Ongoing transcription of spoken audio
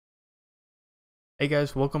Hey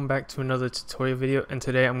guys, welcome back to another tutorial video, and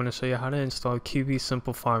today I'm going to show you how to install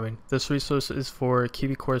Simple Farming. This resource is for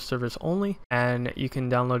QBCore servers only, and you can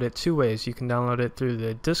download it two ways. You can download it through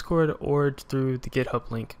the Discord or through the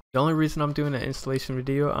GitHub link. The only reason I'm doing an installation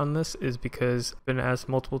video on this is because I've been asked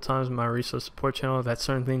multiple times in my resource support channel that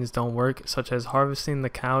certain things don't work, such as harvesting the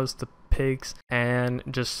cows, the pigs, and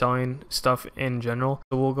just selling stuff in general.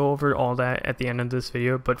 So we'll go over all that at the end of this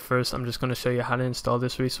video, but first I'm just going to show you how to install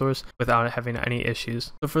this resource without having any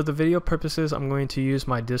issues. So for the video purposes, I'm going to use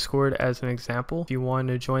my Discord as an example. If you want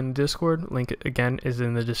to join the Discord, link again is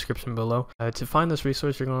in the description below. To find this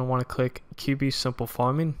resource, you're going to want to click Simple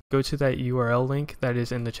Farming, go to that URL link that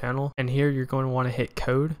is in the channel, and here you're going to want to hit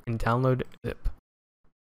code and download zip.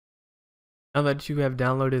 Now that you have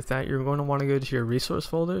downloaded that, you're going to want to go to your resource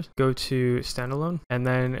folders, go to standalone, and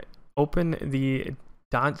then open the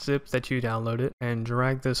 .zip that you downloaded and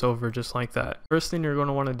drag this over just like that. First thing you're going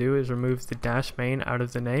to want to do is remove the -main out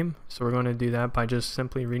of the name. So we're going to do that by just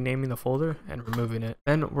simply renaming the folder and removing it.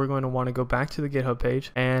 Then we're going to want to go back to the GitHub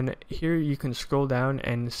page, and here you can scroll down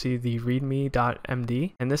and see the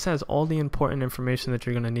readme.md, and this has all the important information that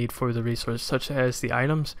you're going to need for the resource, such as the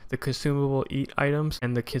items, the consumable eat items,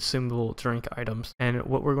 and the consumable drink items. And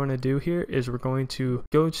what we're going to do here is we're going to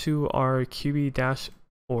go to our QB-core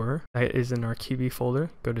that is in our QB folder,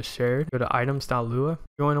 go to shared, go to items.lua.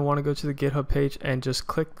 You're going to want to go to the GitHub page and just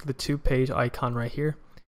click the 2-page icon right here,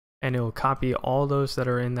 and it will copy all those that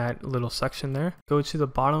are in that little section there. Go to the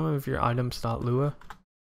bottom of your items.lua,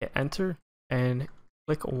 hit enter, and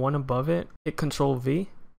click one above it, hit Control V,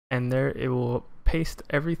 and there it will paste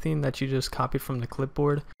everything that you just copied from the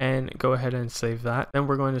clipboard, and go ahead and save that. Then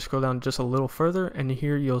we're going to scroll down just a little further, and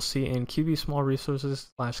here you'll see in QB small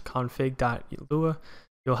resources /config.lua,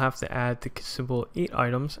 you'll have to add the consumable eat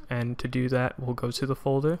items, and to do that we'll go to the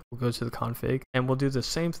folder, we'll go to the config, and we'll do the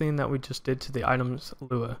same thing that we just did to the items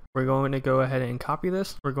lua. We're going to go ahead and copy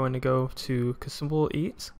this. We're going to go to consumable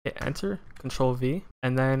eats, hit enter, Control V,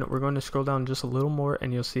 and then we're going to scroll down just a little more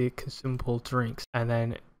and you'll see consumable drinks, and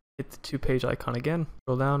then hit the 2-page icon again,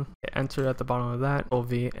 scroll down, hit enter at the bottom of that, Control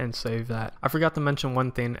V, and save that. I forgot to mention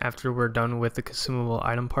one thing after we're done with the consumable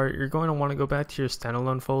item part. You're going to want to go back to your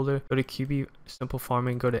standalone folder, go to QB Simple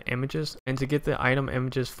Farming, go to images, and to get the item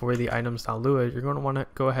images for the items.lua, you're going to want to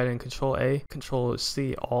go ahead and Control A, Control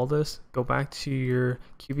C, all this, go back to your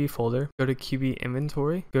QB folder, go to QB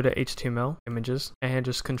inventory, go to HTML images, and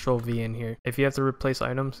just Control V in here. If you have to replace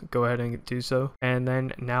items, go ahead and do so, and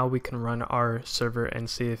then now we can run our server and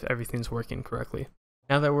see if everything's working correctly.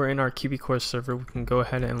 Now that we're in our QBCore server, we can go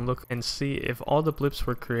ahead and look and see if all the blips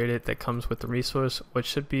were created that comes with the resource, which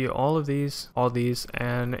should be all these,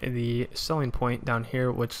 and the selling point down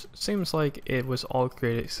here, which seems like it was all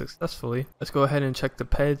created successfully. Let's go ahead and check the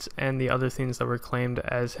peds and the other things that were claimed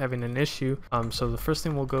as having an issue. So the first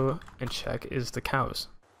thing we'll go and check is the cows.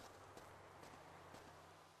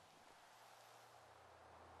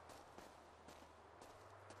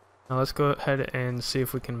 Now let's go ahead and see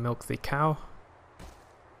if we can milk the cow.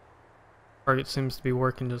 Target seems to be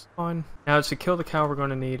working just fine. Now to kill the cow, we're going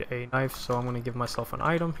to need a knife, so I'm going to give myself an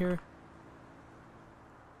item here.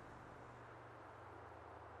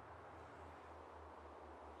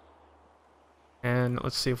 And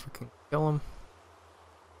let's see if we can kill him.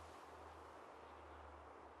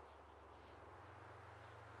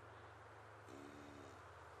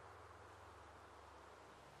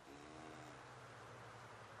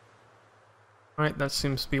 Alright, that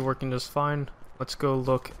seems to be working just fine. Let's go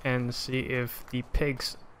look and see if the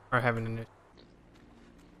pigs are having an issue.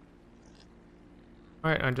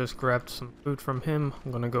 Alright, I just grabbed some food from him.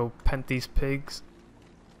 I'm gonna go pet these pigs.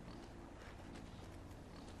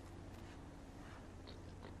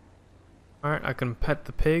 Alright, I can pet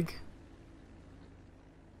the pig.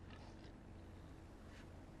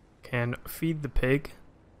 Can feed the pig.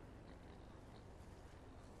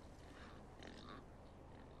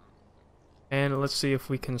 And let's see if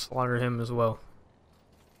we can slaughter him as well.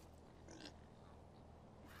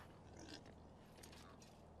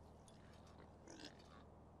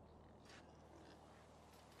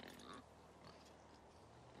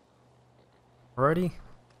 Alrighty.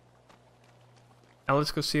 Now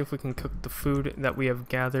let's go see if we can cook the food that we have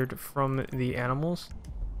gathered from the animals.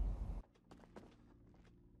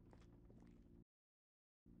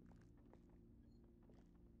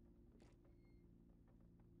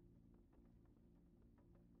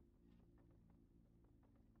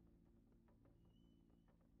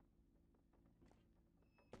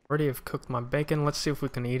 Already have cooked my bacon. Let's see if we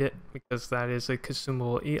can eat it, because that is a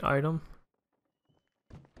consumable eat item.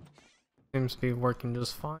 Seems to be working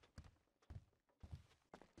just fine.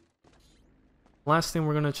 Last thing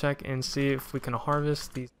we're going to check and see if we can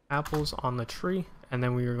harvest these apples on the tree, and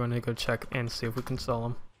then we are going to go check and see if we can sell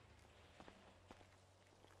them.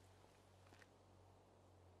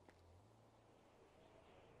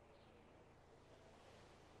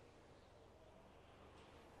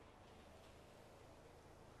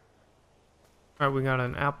 Alright, we got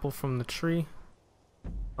an apple from the tree.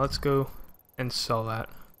 Let's go and sell that.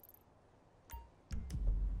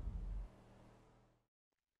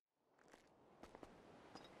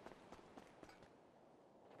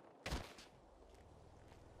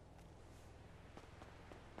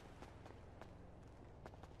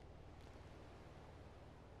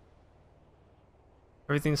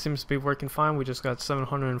 Everything seems to be working fine. We just got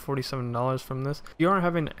 $747 from this. If you are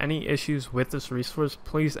having any issues with this resource,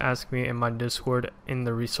 please ask me in my Discord in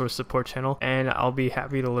the resource support channel, and I'll be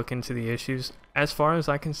happy to look into the issues. As far as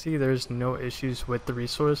I can see, there's no issues with the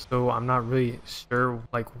resource, so I'm not really sure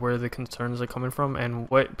like where the concerns are coming from and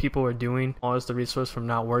what people are doing as the resource from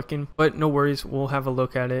not working. But no worries, we'll have a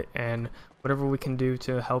look at it, and whatever we can do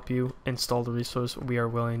to help you install the resource, we are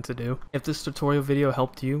willing to do. If this tutorial video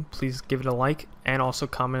helped you, please give it a like and also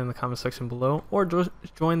comment in the comment section below, or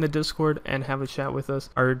join the Discord and have a chat with us.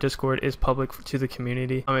 Our Discord is public to the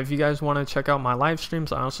community. If you guys want to check out my live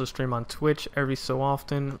streams, I also stream on Twitch every so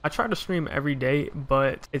often. I try to stream every day,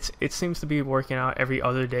 but it seems to be working out every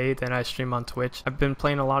other day that I stream on Twitch. I've been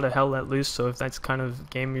playing a lot of Hell Let Loose, so if that's kind of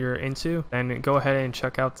game you're into, then go ahead and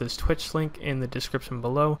check out this Twitch link in the description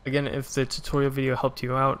below. Again, if the tutorial video helped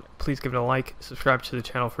you out, please give it a like, subscribe to the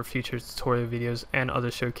channel for future tutorial videos and other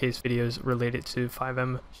showcase videos related to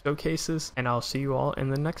FiveM showcases, and I'll see you all in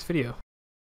the next video.